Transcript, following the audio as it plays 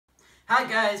Hi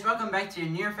guys, welcome back to your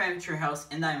Near Family Treehouse,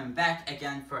 and I am back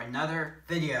again for another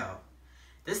video.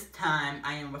 This time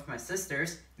I am with my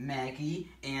sisters, Maggie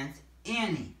and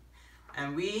Annie.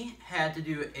 And we had to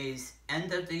do a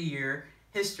end of the year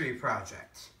history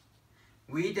project.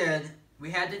 We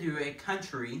had to do a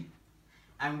country,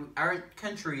 and our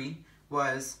country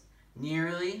was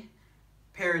Nearly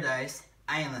Paradise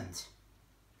Island.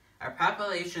 Our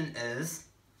population is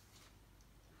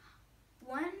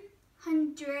 101.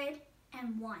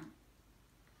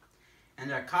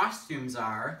 And our costumes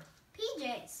are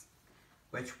PJs,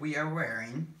 which we are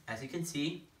wearing, as you can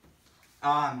see.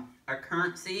 Our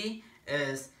currency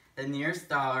is the nearest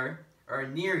dollar, or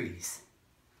nearies,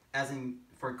 as in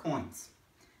for coins.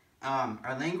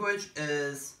 Our language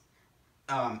is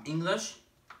English,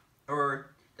 or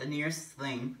the nearest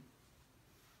slang,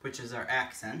 which is our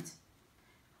accent.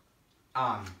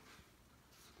 What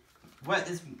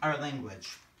is our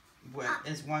language? What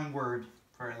is one word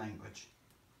for our language?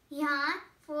 Ja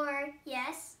for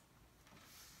yes,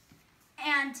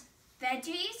 and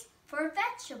veggies for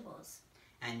vegetables.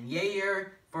 And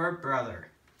yayer for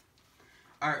brother.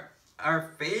 Our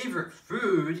favorite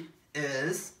food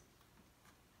is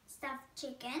Stuffed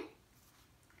chicken,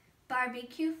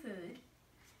 barbecue food,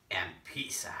 and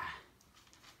pizza.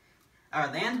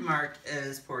 Our landmark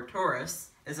is for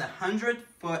tourists is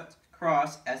 100-foot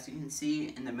cross, as you can see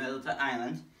in the middle of the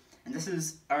island. And this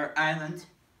is our island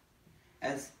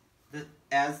as the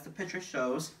picture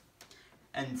shows.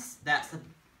 And that's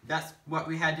what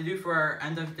we had to do for our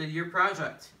end of the year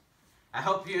project. I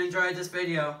hope you enjoyed this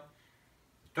video.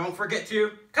 Don't forget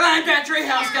to climb that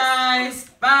treehouse,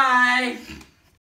 guys! Bye!